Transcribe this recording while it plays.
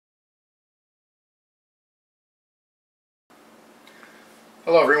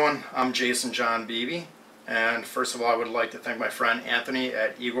Hello everyone, I'm Jason John Beebe, and first of all I would like to thank my friend Anthony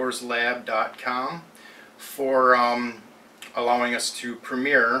at igorslab.com for allowing us to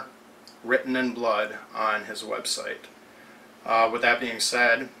premiere Written in Blood on his website. With that being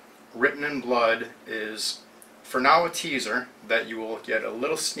said, Written in Blood is for now a teaser that you will get a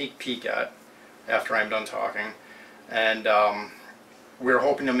little sneak peek at after I'm done talking, and we're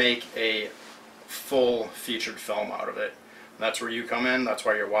hoping to make a full featured film out of it. That's where you come in, that's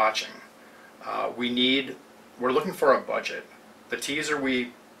why you're watching. We're looking for a budget. The teaser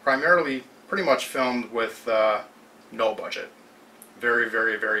we primarily pretty much filmed with no budget. Very,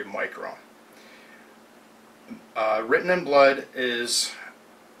 very, very micro. Written in Blood is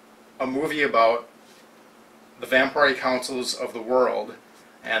a movie about the vampire councils of the world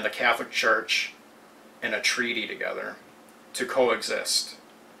and the Catholic Church in a treaty together to coexist.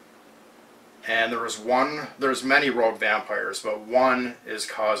 And there's many rogue vampires, but one is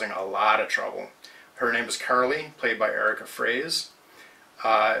causing a lot of trouble. Her name is Carly, played by Erica Fraze.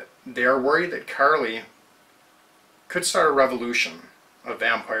 They're worried that Carly could start a revolution, a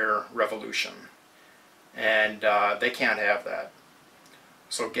vampire revolution, and they can't have that.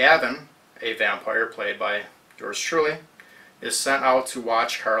 So Gavin, a vampire played by yours truly, is sent out to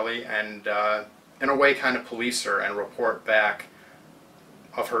watch Carly and in a way kind of police her and report back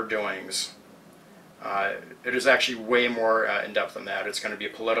of her doings. It is actually way more in-depth than that. It's going to be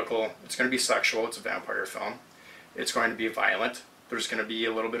political, it's going to be sexual, it's a vampire film. It's going to be violent, there's going to be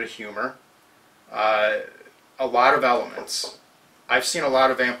a little bit of humor. A lot of elements. I've seen a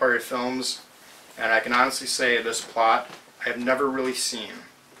lot of vampire films, and I can honestly say this plot I have never really seen.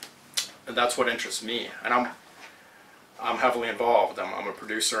 And that's what interests me. And I'm heavily involved. I'm a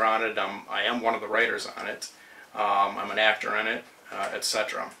producer on it, I am one of the writers on it, I'm an actor in it,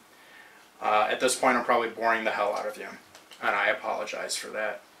 etc. At this point I'm probably boring the hell out of you, and I apologize for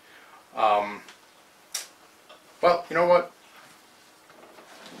that. Well, you know what?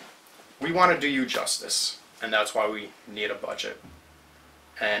 We want to do you justice, and that's why we need a budget.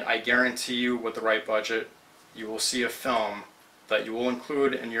 And I guarantee you, with the right budget, you will see a film that you will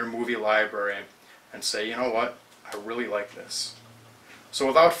include in your movie library and say, you know what, I really like this. So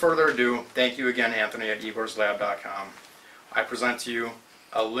without further ado, thank you again, Anthony at igorslab.com. I present to you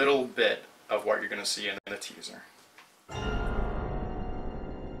a little bit of what you're going to see in the teaser.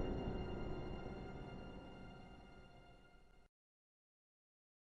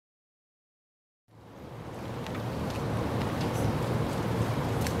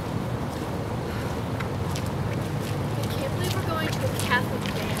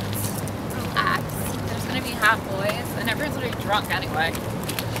 Boys, and everyone's gonna be drunk anyway.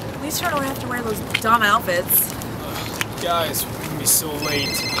 At least you don't have to wear those dumb outfits. Guys, we're gonna be so late.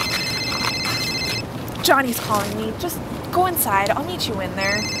 Johnny's calling me. Just go inside. I'll meet you in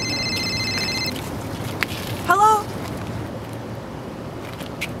there. Hello?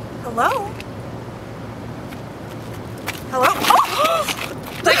 Hello? Hello? Oh!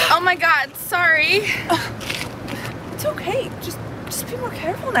 Like, oh my god, sorry. It's okay. Just be more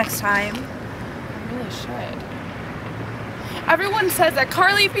careful next time. I really should. Everyone says that.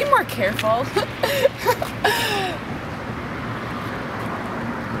 Carly, be more careful.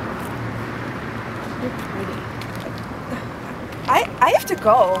 You're pretty. I have to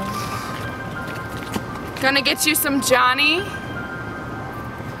go. Gonna get you some Johnny?